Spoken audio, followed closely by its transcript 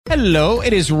Hello,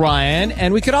 it is Ryan,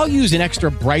 and we could all use an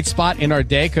extra bright spot in our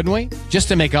day, couldn't we? Just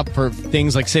to make up for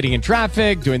things like sitting in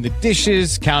traffic, doing the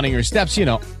dishes, counting your steps, you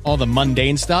know, all the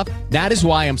mundane stuff. That is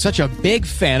why I'm such a big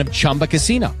fan of Chumba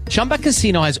Casino. Chumba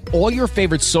Casino has all your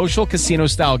favorite social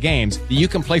casino-style games that you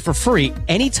can play for free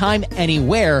anytime,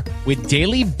 anywhere with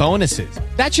daily bonuses.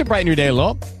 That should brighten your day a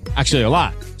little. Actually, a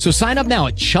lot. So sign up now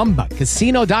at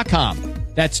ChumbaCasino.com.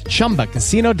 That's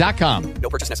ChumbaCasino.com. No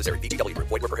purchase necessary. BGE.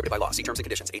 Void where prohibited by law. See terms and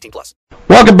conditions. 18+.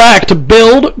 Welcome back to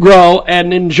Build, Grow,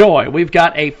 and Enjoy. We've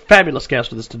got a fabulous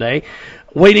guest with us today,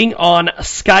 waiting on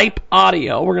Skype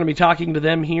audio. We're going to be talking to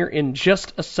them here in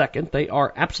just a second. They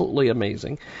are absolutely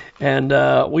amazing. And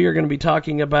we are going to be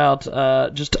talking about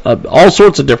just all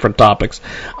sorts of different topics.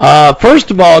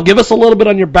 First of all, give us a little bit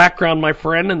on your background, my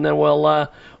friend, and then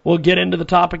we'll get into the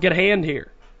topic at hand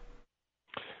here.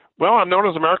 Well, I'm known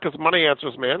as America's Money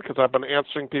Answers Man because I've been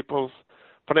answering people's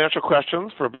financial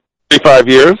questions for 35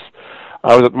 years.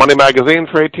 I was at Money Magazine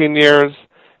for 18 years,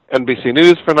 NBC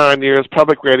News for 9 years,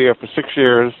 Public Radio for 6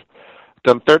 years,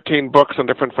 done 13 books on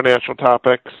different financial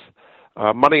topics.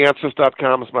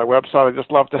 MoneyAnswers.com is my website. I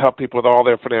just love to help people with all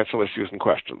their financial issues and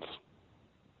questions.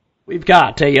 We've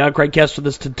got a great guest with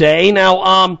us today.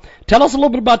 Now, tell us a little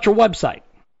bit about your website.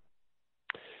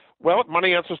 Well, at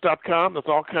MoneyAnswers.com, there's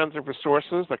all kinds of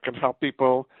resources that can help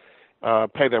people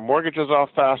pay their mortgages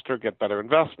off faster, get better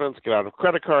investments, get out of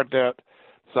credit card debt,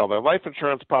 sell their life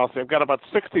insurance policy. I've got about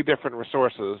 60 different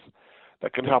resources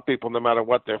that can help people no matter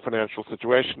what their financial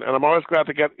situation. And I'm always glad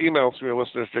to get emails from your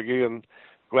listeners, Jiggy, and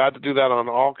glad to do that on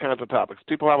all kinds of topics.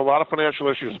 People have a lot of financial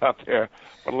issues out there,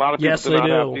 but a lot of people do not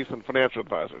have decent financial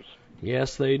advisors.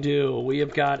 Yes, they do. We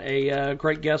have got a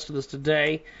great guest with us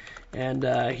today. And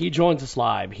he joins us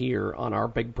live here on our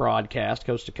big broadcast,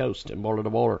 coast to coast and border to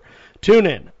border. Tune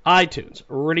in, iTunes,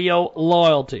 Radio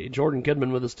Loyalty. Jordan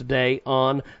Goodman with us today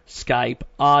on Skype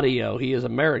audio. He is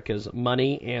America's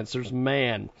Money Answers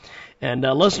Man. And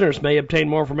listeners may obtain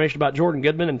more information about Jordan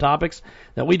Goodman and topics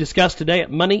that we discussed today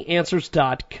at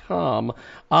moneyanswers.com.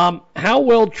 How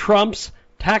will Trump's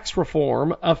tax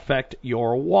reform affect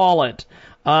your wallet?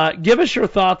 Give us your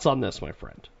thoughts on this, my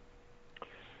friend.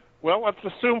 Well, let's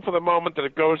assume for the moment that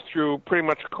it goes through pretty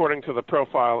much according to the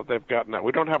profile that they've got now.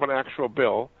 We don't have an actual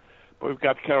bill, but we've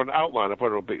got kind of an outline of what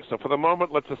it'll be. So for the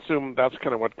moment, let's assume that's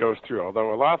kind of what goes through,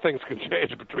 although a lot of things can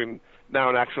change between now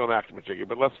and actual enactment, Jiggy,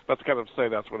 but let's kind of say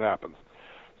that's what happens.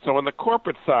 So on the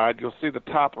corporate side, you'll see the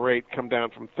top rate come down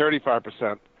from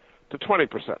 35% to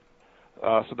 20%.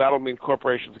 So that'll mean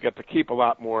corporations get to keep a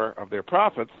lot more of their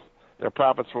profits. Their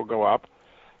profits will go up.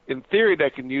 In theory,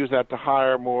 they can use that to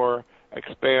hire more,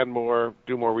 expand more,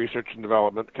 do more research and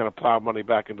development, kind of plow money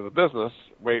back into the business,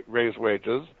 raise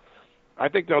wages. I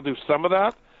think they'll do some of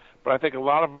that, but I think a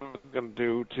lot of them are going to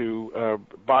do to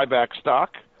buy back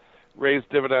stock, raise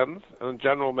dividends, and in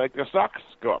general make their stocks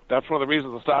go up. That's one of the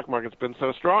reasons the stock market's been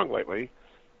so strong lately,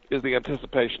 is the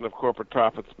anticipation of corporate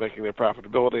profits making their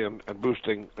profitability and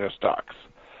boosting their stocks.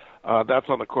 That's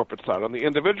on the corporate side. On the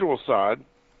individual side,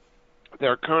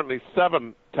 there are currently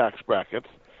 7 tax brackets.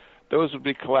 Those would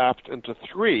be collapsed into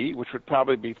 3, which would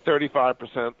probably be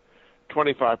 35%,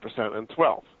 25%, and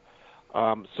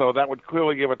 12%. So that would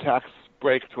clearly give a tax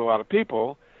break to a lot of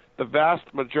people. The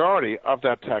vast majority of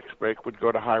that tax break would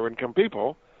go to higher income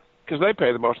people because they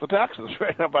pay the most of the taxes.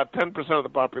 Right now, about 10% of the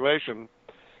population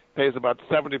pays about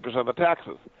 70% of the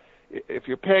taxes. If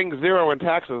you're paying 0 in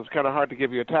taxes, it's kind of hard to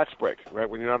give you a tax break, right,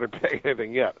 when you're not paying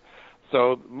anything yet.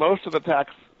 So most of the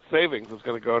tax savings is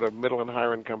going to go to middle and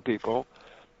higher income people,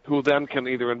 who then can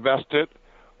either invest it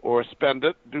or spend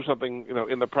it, do something,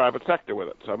 in the private sector with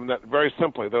it. So, very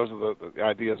simply, those are the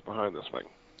ideas behind this thing.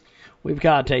 We've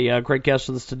got a great guest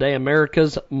with us today,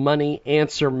 America's Money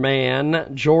Answer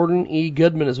Man. Jordan E.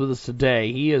 Goodman is with us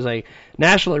today. He is a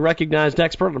nationally recognized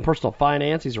expert in personal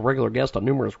finance. He's a regular guest on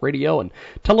numerous radio and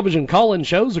television call-in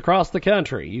shows across the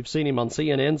country. You've seen him on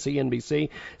CNN, CNBC,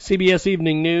 CBS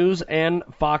Evening News, and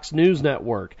Fox News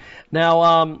Network.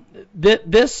 Now,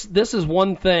 this is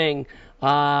one thing.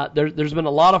 There's been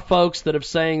a lot of folks that have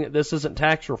saying that this isn't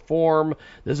tax reform.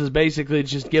 This is basically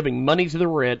just giving money to the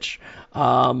rich.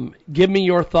 Give me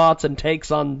your thoughts and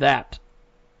takes on that.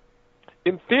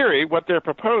 In theory, what they're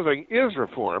proposing is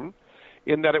reform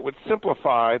in that it would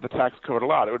simplify the tax code a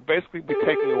lot. It would basically be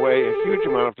taking away a huge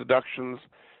amount of deductions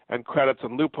and credits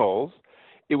and loopholes.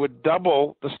 It would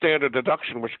double the standard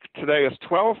deduction, which today is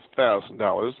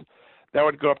 $12,000. That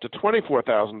would go up to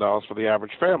 $24,000 for the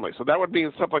average family. So that would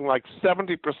mean something like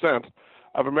 70%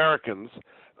 of Americans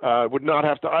would not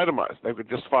have to itemize. They could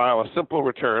just file a simple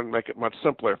return, make it much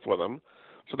simpler for them.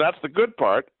 So that's the good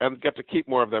part, and get to keep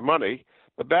more of their money.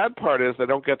 The bad part is they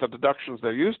don't get the deductions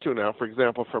they're used to now, for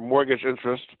example, for mortgage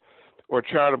interest or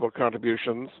charitable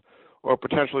contributions or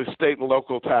potentially state and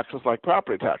local taxes like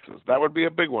property taxes. That would be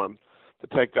a big one to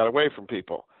take that away from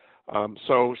people.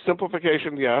 So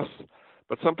simplification, yes,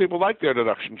 but some people like their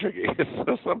deduction, Jiggy.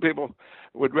 Some people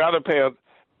would rather pay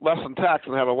less in tax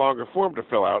and have a longer form to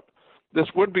fill out. This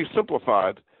would be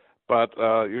simplified, but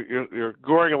you're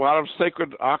goring a lot of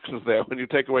sacred oxes there when you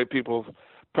take away people's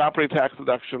property tax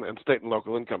deduction and state and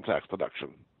local income tax deduction.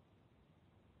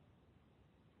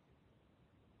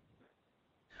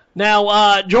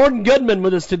 Now, Jordan Goodman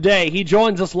with us today. He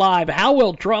joins us live. How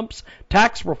will Trump's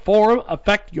tax reform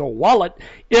affect your wallet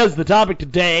is the topic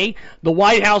today. The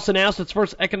White House announced its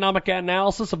first economic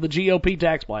analysis of the GOP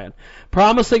tax plan,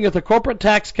 promising that the corporate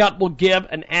tax cut will give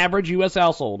an average U.S.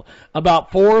 household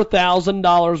about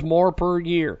 $4,000 more per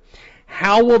year.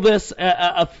 How will this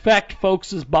affect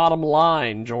folks' bottom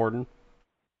line, Jordan?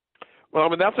 Well, I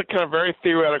mean, that's a kind of very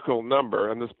theoretical number,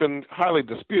 and it's been highly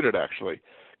disputed, actually.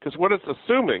 Because what it's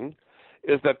assuming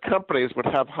is that companies would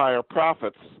have higher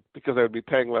profits because they would be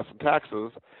paying less in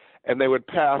taxes, and they would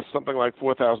pass something like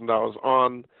 $4,000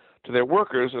 on to their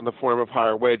workers in the form of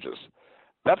higher wages.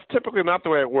 That's typically not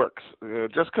the way it works.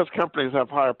 Just because companies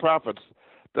have higher profits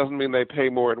doesn't mean they pay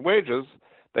more in wages.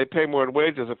 They pay more in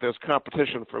wages if there's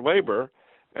competition for labor,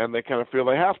 and they kind of feel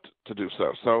they have to do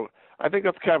so. So I think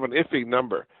that's kind of an iffy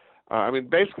number. I mean,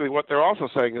 basically what they're also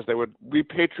saying is they would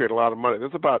repatriate a lot of money.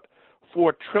 There's about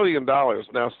 $4 trillion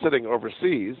now sitting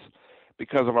overseas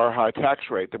because of our high tax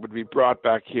rate that would be brought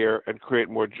back here and create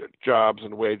more jobs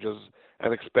and wages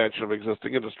and expansion of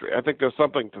existing industry. I think there's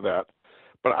something to that.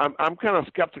 But I'm kind of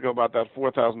skeptical about that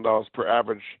 $4,000 per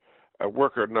average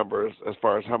worker number as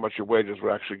far as how much your wages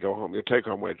would actually go home, your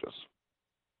take-home wages.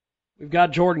 We've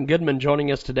got Jordan Goodman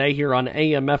joining us today here on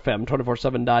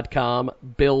AMFM247.com.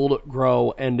 Build,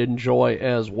 grow, and enjoy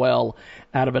as well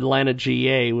out of Atlanta,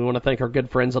 GA. We want to thank our good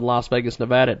friends in Las Vegas,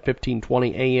 Nevada at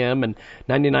 1520 AM and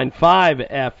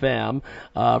 99.5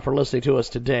 FM for listening to us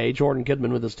today. Jordan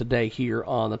Goodman with us today here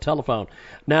on the telephone.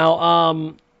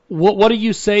 Now, what do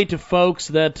you say to folks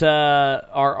that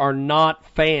are not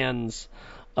fans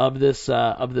of this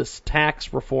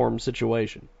tax reform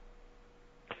situation?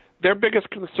 Their biggest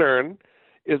concern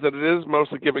is that it is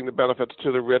mostly giving the benefits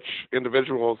to the rich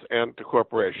individuals and to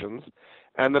corporations,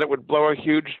 and that it would blow a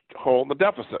huge hole in the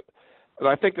deficit. And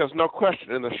I think there's no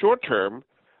question in the short term,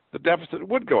 the deficit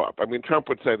would go up. I mean, Trump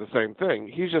would say the same thing.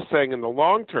 He's just saying in the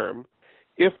long term,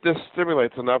 if this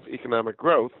stimulates enough economic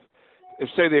growth, if,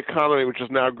 say, the economy, which is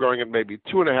now growing at maybe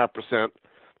 2.5%,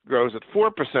 grows at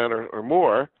 4% or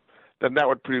more, then that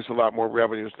would produce a lot more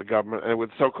revenues to the government, and it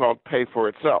would so-called pay for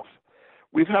itself.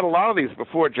 We've had a lot of these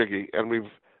before, Jiggy, and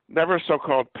we've never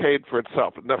so-called paid for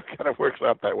itself. It never kind of works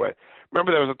out that way.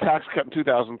 Remember, there was a tax cut in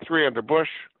 2003 under Bush.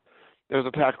 There was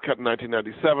a tax cut in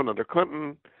 1997 under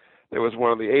Clinton. There was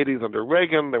one in the 80s under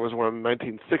Reagan. There was one in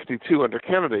 1962 under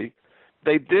Kennedy.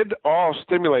 They did all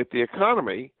stimulate the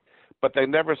economy, but they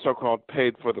never so-called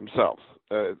paid for themselves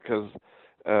because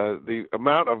the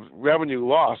amount of revenue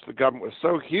lost, the government was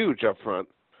so huge up front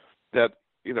that,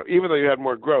 you know, even though you had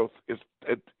more growth,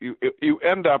 you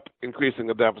end up increasing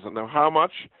the deficit. Now, how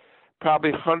much?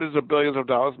 Probably hundreds of billions of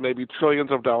dollars, maybe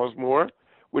trillions of dollars more,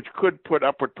 which could put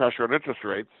upward pressure on interest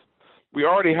rates. We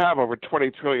already have over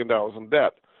 $20 trillion in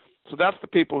debt. So that's the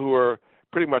people who are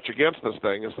pretty much against this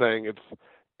thing, is saying it's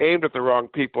aimed at the wrong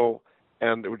people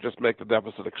and it would just make the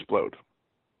deficit explode.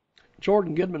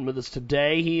 Jordan Goodman with us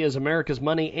today. He is America's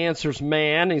Money Answers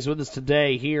man. He's with us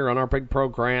today here on our big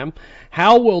program.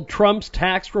 How will Trump's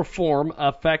tax reform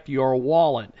affect your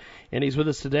wallet? And he's with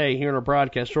us today here on our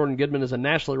broadcast. Jordan Goodman is a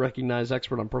nationally recognized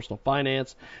expert on personal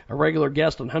finance, a regular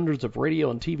guest on hundreds of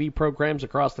radio and TV programs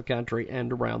across the country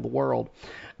and around the world.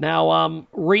 Now,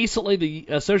 recently the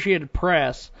Associated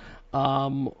Press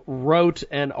wrote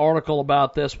an article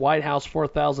about this. White House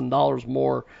 $4,000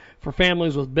 more for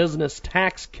families with business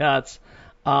tax cuts.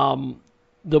 The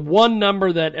one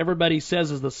number that everybody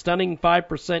says is the stunning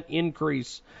 5%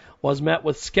 increase was met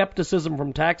with skepticism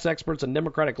from tax experts and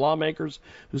Democratic lawmakers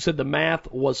who said the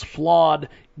math was flawed.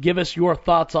 Give us your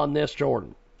thoughts on this,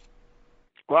 Jordan.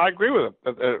 Well, I agree with it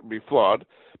that it would be flawed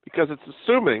because it's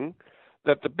assuming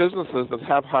that the businesses that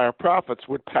have higher profits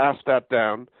would pass that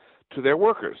down to their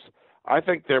workers. I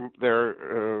think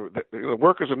the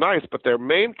workers are nice, but their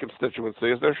main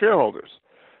constituency is their shareholders.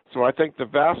 So I think the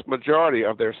vast majority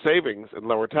of their savings in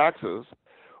lower taxes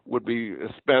would be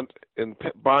spent in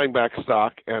buying back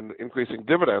stock and increasing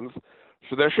dividends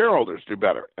so their shareholders do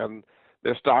better, and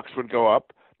their stocks would go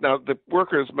up. Now, the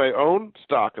workers may own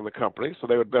stock in the company, so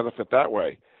they would benefit that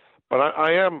way. But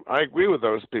I agree with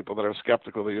those people that are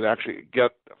skeptical that you'd actually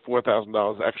get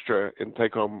 $4,000 extra in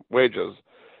take-home wages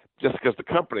just because the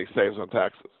company saves on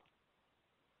taxes.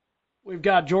 We've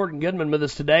got Jordan Goodman with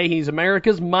us today. He's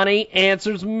America's Money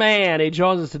Answers Man. He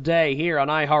joins us today here on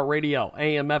iHeartRadio,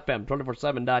 AM/FM,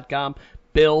 247.com.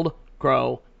 Build,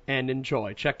 grow, and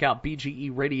enjoy. Check out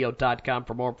BGEradio.com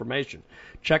for more information.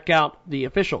 Check out the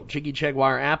official Jiggy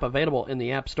Jaguar app available in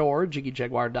the App Store,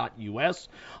 jiggyjaguar.us.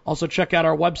 Also check out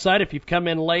our website. If you've come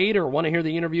in late or want to hear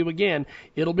the interview again,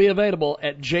 it'll be available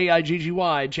at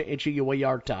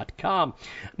jiggyjaguar.com.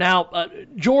 Now,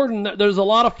 Jordan, there's a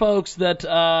lot of folks that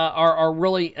are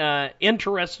really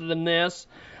interested in this.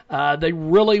 They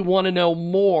really want to know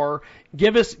more.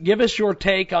 Give us your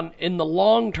take on, in the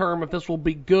long term, if this will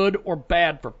be good or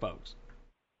bad for folks.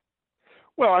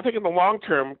 Well, I think in the long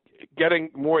term, getting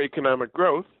more economic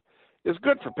growth is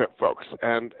good for folks.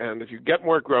 And if you get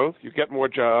more growth, you get more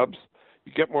jobs,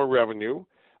 you get more revenue.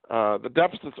 The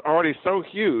deficit's already so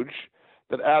huge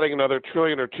that adding another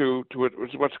trillion or two to it,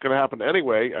 which is what's going to happen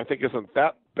anyway, I think isn't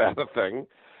that bad a thing.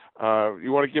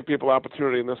 You want to give people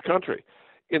opportunity in this country.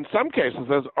 In some cases,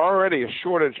 there's already a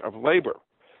shortage of labor.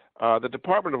 The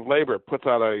Department of Labor puts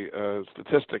out a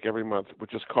statistic every month,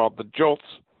 which is called the JOLTS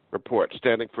report,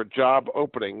 standing for Job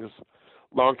Openings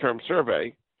Long-Term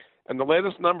Survey. And the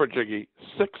latest number, Jiggy,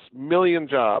 6 million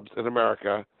jobs in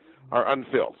America are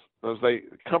unfilled.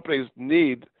 Companies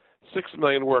need 6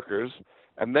 million workers,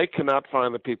 and they cannot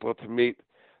find the people to meet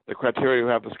the criteria who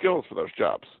have the skills for those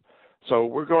jobs. So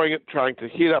we're trying to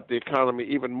heat up the economy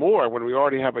even more when we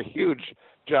already have a huge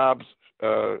jobs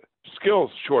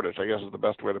skills shortage, I guess is the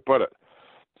best way to put it.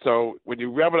 So when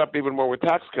you rev it up even more with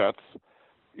tax cuts,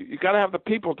 you got to have the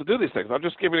people to do these things. I'll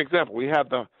just give you an example. We had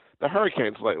the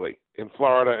hurricanes lately in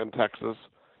Florida and Texas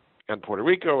and Puerto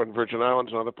Rico and Virgin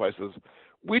Islands and other places.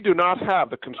 We do not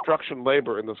have the construction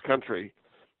labor in this country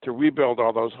to rebuild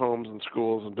all those homes and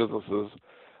schools and businesses.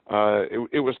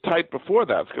 It was tight before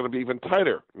that. It's going to be even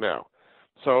tighter now.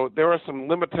 So there are some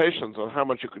limitations on how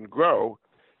much you can grow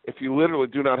if you literally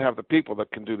do not have the people that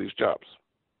can do these jobs.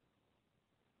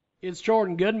 It's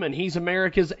Jordan Goodman. He's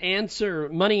America's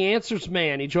Money Answers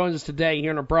Man. He joins us today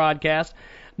here in our broadcast.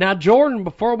 Now, Jordan,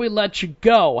 before we let you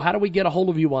go, how do we get a hold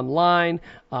of you online,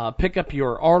 pick up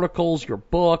your articles, your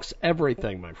books,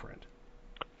 everything, my friend?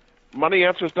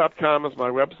 MoneyAnswers.com is my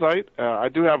website. I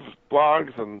do have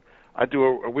blogs, and I do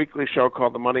a weekly show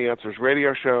called the Money Answers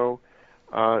Radio Show.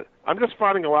 I'm just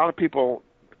finding a lot of people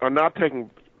are not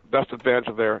taking best advantage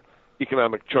of their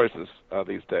economic choices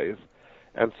these days.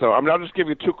 And so I'll just give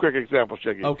you two quick examples,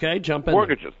 Jiggy. Okay, jump in.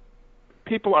 Mortgages.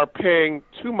 People are paying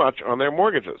too much on their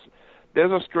mortgages.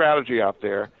 There's a strategy out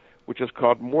there which is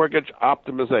called mortgage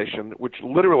optimization, which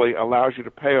literally allows you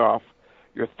to pay off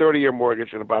your 30-year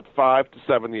mortgage in about 5 to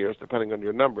 7 years, depending on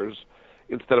your numbers,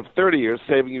 instead of 30 years,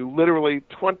 saving you literally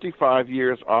 25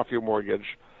 years off your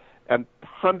mortgage and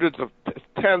tens,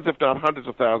 if not hundreds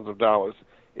of thousands of dollars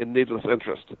in needless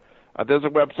interest. There's a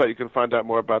website you can find out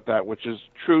more about that, which is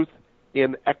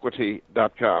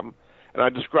truthinequity.com, and I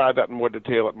describe that in more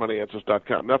detail at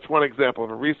moneyanswers.com. That's one example of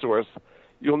a resource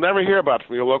you'll never hear about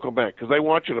from your local bank because they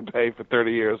want you to pay for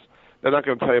 30 years. They're not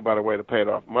going to tell you about a way to pay it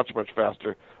off much, much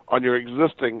faster on your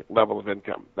existing level of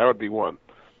income. That would be one.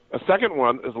 A second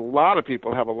one is a lot of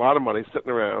people have a lot of money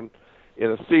sitting around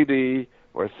in a CD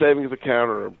or a savings account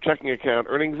or a checking account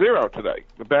earning zero today.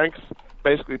 The banks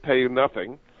basically pay you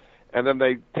nothing, and then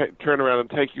they turn around and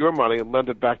take your money and lend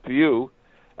it back to you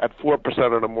at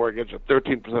 4% on a mortgage, at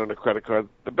 13% on a credit card.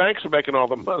 The banks are making all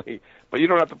the money, but you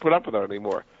don't have to put up with that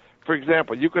anymore. For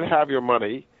example, you could have your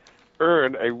money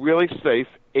earn a really safe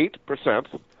 8%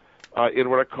 in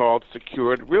what are called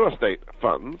secured real estate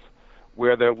funds,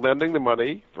 where they're lending the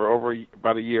money for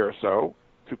about a year or so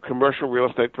to commercial real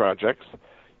estate projects.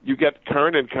 You get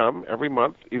current income every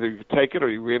month. Either you take it or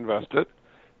you reinvest it.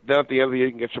 Then at the end of the year,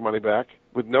 you can get your money back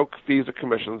with no fees or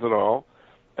commissions at all.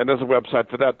 And there's a website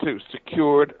for that, too,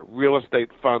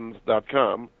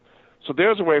 securedrealestatefunds.com. So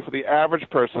there's a way for the average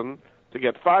person to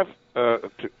get it's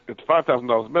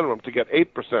 $5,000 minimum to get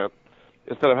 8%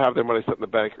 instead of have their money sit in the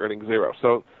bank earning zero.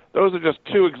 So those are just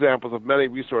two examples of many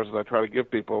resources I try to give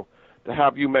people to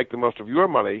have you make the most of your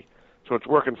money so it's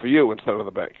working for you instead of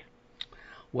the bank.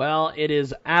 Well, it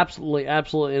is absolutely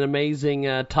an amazing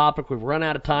topic. We've run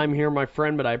out of time here, my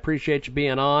friend, but I appreciate you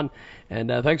being on,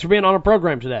 and thanks for being on our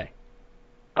program today.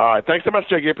 All right. Thanks so much,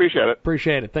 Jiggy. Appreciate it.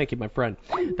 Appreciate it. Thank you, my friend.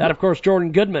 That, of course,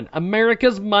 Jordan Goodman,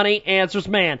 America's Money Answers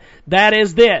Man. That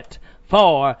is it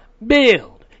for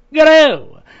Build,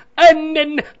 Grow,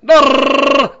 and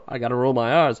I got to roll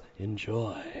my R's.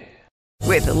 Enjoy.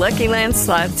 With the Lucky Land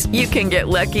Slots, you can get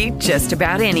lucky just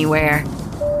about anywhere.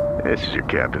 This is your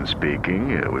captain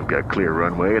speaking. We've got clear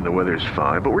runway and the weather's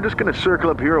fine, but we're just going to circle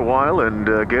up here a while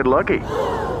and get lucky.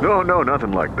 No,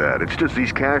 nothing like that. It's just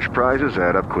these cash prizes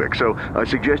add up quick. So I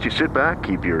suggest you sit back,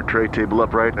 keep your tray table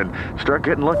upright, and start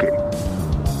getting lucky.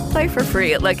 Play for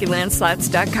free at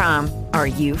LuckyLandSlots.com. Are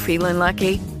you feeling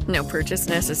lucky? No purchase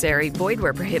necessary. Void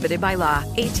where prohibited by law.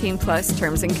 18+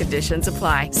 terms and conditions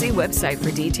apply. See website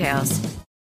for details.